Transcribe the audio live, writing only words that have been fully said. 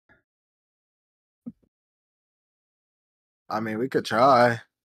I mean, we could try.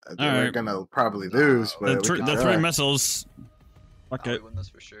 I think we're right. gonna probably lose, but we could The try. 3 missiles. Fuck We it. win this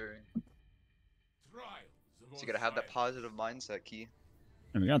for sure. So you gotta have that positive mindset, Key.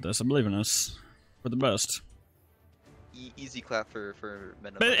 And we got this. I believe in us. We're the best. Easy clap for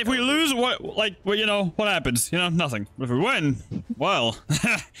men. But if we lose, what you know, what happens? You know, nothing. But if we win, well.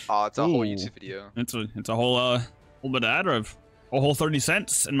 Oh, it's a whole Ooh. YouTube video. It's a whole bit of ad rev. A whole 30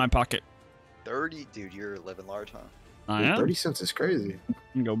 cents in my pocket. 30, dude, you're living large, huh? I am. 30 cents is crazy. You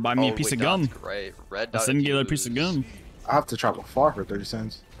can go buy me a piece of gum. Right, red. A singular piece of gum. I have to travel far for 30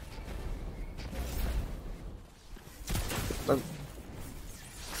 cents.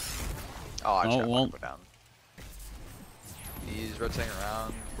 Oh, I just well. go down. He's rotating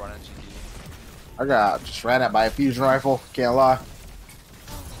around, running GG. I got just ran at by a fusion rifle. Can't lie.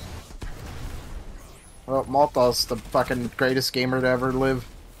 Well, Malta's the fucking greatest gamer to ever live.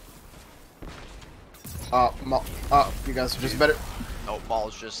 You guys are just better. No,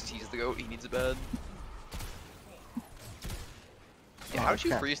 Maul's he's the GOAT, he needs a bed. Yeah, how did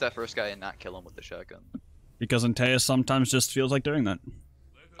you freeze that first guy and not kill him with the shotgun? Because Antaeus sometimes just feels like doing that.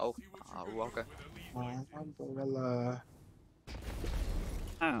 Oh, okay. Umbrella.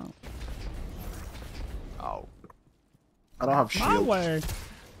 Oh. Oh. I don't have shield. way.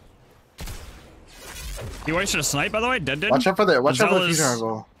 You wasted a snipe, by the way? Dead. Watch out for the Zealous- fusion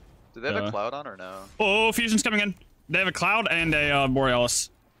rifle. Do they have a cloud on or no? Oh, fusion's coming in. They have a cloud and a Borealis.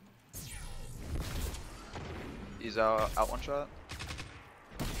 He's out one shot.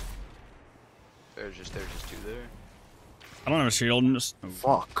 There's just two there. I don't have a shield. I'm just.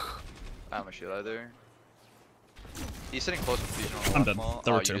 Fuck. I don't have a shield either. He's sitting close to fusion on the I'm left dead. Maul.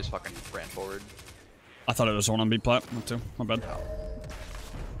 There were you two. just fucking ran forward. I thought it was one on B plat. Not two. My bad.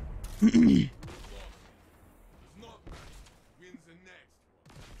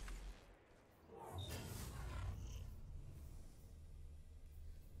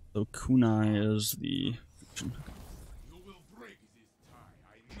 So Kunai is the.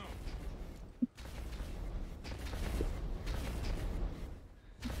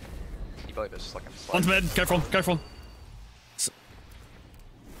 He probably just fucking One's mid. Careful.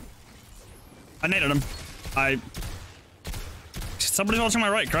 I naded him. Somebody's watching my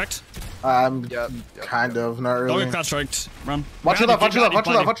right, correct? I'm Yep. kind of not Don't really. get crouch striked. Run. Watch your left, watch your left, watch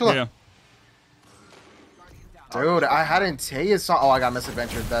your left, watch your left. Yeah. Dude, I hadn't Antaeus on. Oh, I got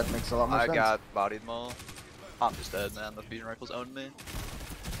misadventured. That makes a lot more I sense. got bodied Maul. I'm just dead, man. The fusion rifles owned me.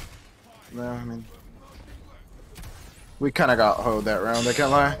 No, I mean, we kind of got hoed that round. I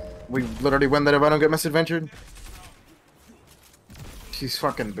can't lie. We literally win that if I don't get misadventured. These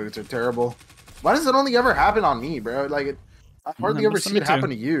fucking boots are terrible. Why does it only ever happen on me, bro? Like, I hardly ever see it happen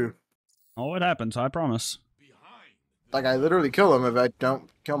to you. Oh, it happens. I promise. Like, I literally kill him if I don't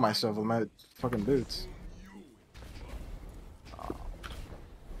kill myself with my fucking boots.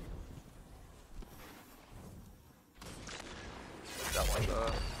 Got one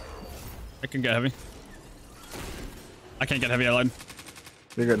shot. I can get heavy. I can't get heavy, I lied.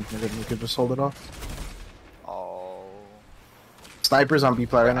 You're good. You're good. You can just hold it off. Oh. Snipers on B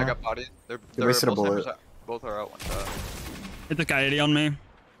plat right I now. got bodied. They're wasted a both bullet. snipers both are out one shot. Hit this guy 80 on me.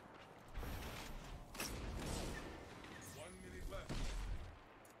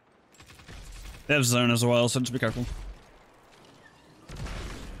 They have zone as well, so just be careful.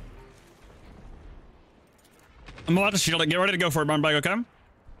 I'm about to shield it. Get ready to go for it, Brown Bag, okay?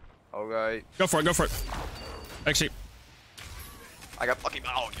 Okay. Go for it. Actually, I got lucky.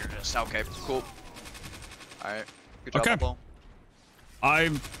 Oh, you're just okay. Cool. Alright. Good job, Okay. Buffalo.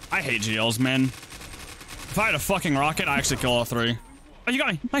 I hate GLs, man. If I had a fucking rocket, I actually kill all 3. Oh, you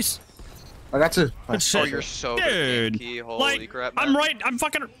got me. Nice. I got two. Good Nice. shit. Oh, you're so good, Dude, Key. Holy like, crap, man. I'm right. I'm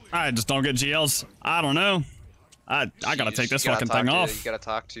fucking. I just don't get GLs. I don't know. I gotta Jeez, take this you gotta fucking thing talk to- off. You gotta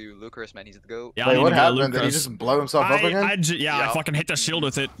talk to Lucas, man. He's the GOAT. Yeah, I Wait, need what to go to happened? Did he Lucas. just blow himself up again? I Yeah. fucking hit the shield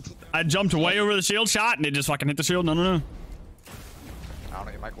with it. I jumped way over the shield shot and it just fucking hit the shield. No. I don't know.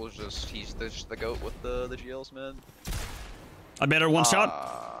 Michael's he's the GOAT with the GLs, man. I bet her one shot.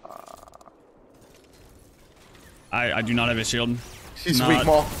 I do not have a shield. He's Not- weak,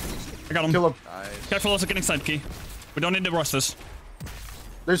 Maul. I got him. Kill him. Nice. Careful, also getting side key. We don't need to rush this.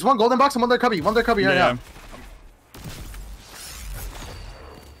 There's one golden box and one there cubby. One there cubby right Yeah. now.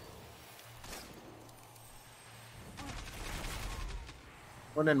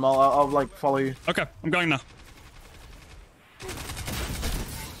 One in, Maul. I'll like follow you. Okay, I'm going now.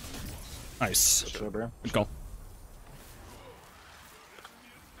 Nice. Sure, bro. Good call.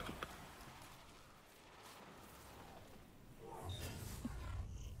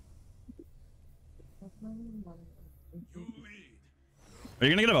 Are you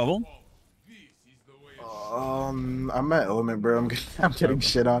gonna get a bubble? I'm at element, bro. I'm getting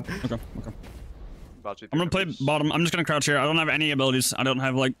shit on. Okay. About to be I'm gonna play numbers. bottom. I'm just gonna crouch here. I don't have any abilities. I don't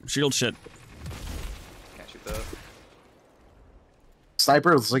have like shield shit. Can't shoot that.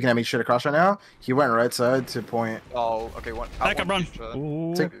 Sniper is looking at me straight across right now. He went right side to point. Oh, okay. One. Back up, run.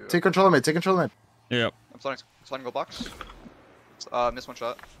 Ooh. Take control of mid. Take control of mid. Yep. I'm sliding go box. Miss one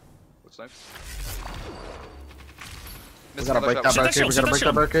shot. Looks nice. We gotta break that barricade. We gotta break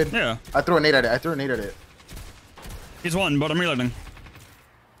that barricade. Yeah. I threw a nade at it. He's one, but I'm reloading.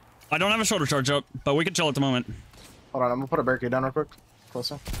 I don't have a shoulder charge up, but we can chill at the moment. Hold on, I'm gonna put a barricade down real quick.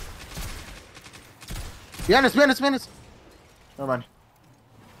 Closer. Behind us. Never mind.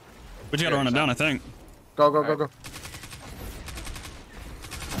 We just gotta run it down, I think. Go.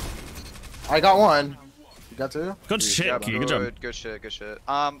 I got one. You got two? Good shit, Key. Good job. Good shit.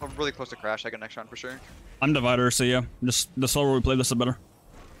 I'm really close to crash. I get next round for sure. I'm divider, so yeah. Just the slower we play this, the better.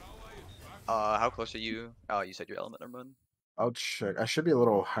 How close are you? Oh, you said your element, never mind. I'll check. I should be a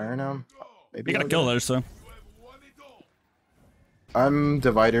little higher now. Maybe You gotta kill there, so. I'm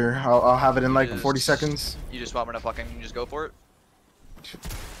divider. I'll have it in like 40 seconds. You just want me to fucking just go for it? If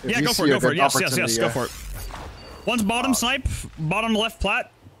Yeah, you go see for a it. good Yes, opportunity, go for it. One's bottom snipe, bottom left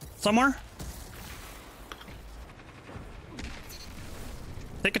plat, somewhere.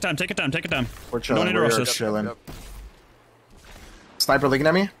 Take your time. We're Don't chilling. need to We're rush this. chilling. Yep. Sniper looking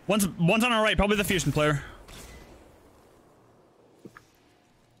at me. One's on our right, probably the fusion player.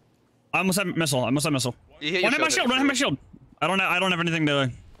 I almost have missile. You hit One your hit my shield. I don't have anything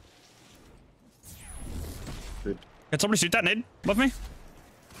to. Dude. Can somebody shoot that nade above me?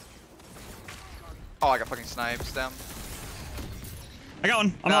 Oh, I got fucking snipes down. I got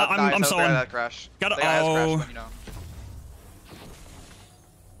one. I'm Nice, soloing. that crash. Got it. Say I Oh. let me know.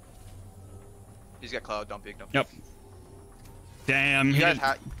 He's got cloud. Don't peek. Yep. Damn. You He guys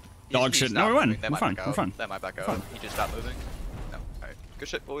did dog shit. No, we win. We're fine. That might back out. He just stopped moving. No. Alright. Good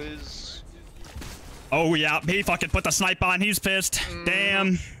shit, boys. Oh yeah, he fucking put the snipe on. He's pissed.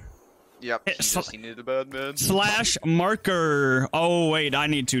 Damn. Yep. He needed a bad man. Slash marker. Oh wait, I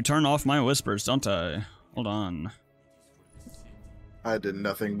need to turn off my whispers, don't I? Hold on. I did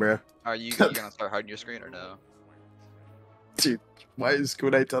nothing, bro. Are you gonna start hiding your screen or no? Dude, why is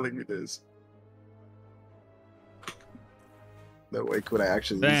Kunai telling me this? No way, Kunai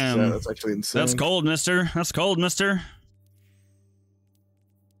actually uses Damn. that. That's actually insane. That's cold, mister. That's cold, mister.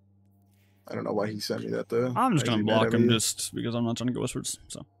 I don't know why he sent me that though. I'm just Why is gonna he mad block at him me? just because I'm not trying to go whispers.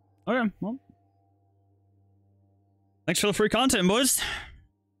 So, okay, well. Thanks for the free content, boys.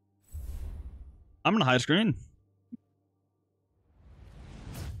 I'm gonna hide screen.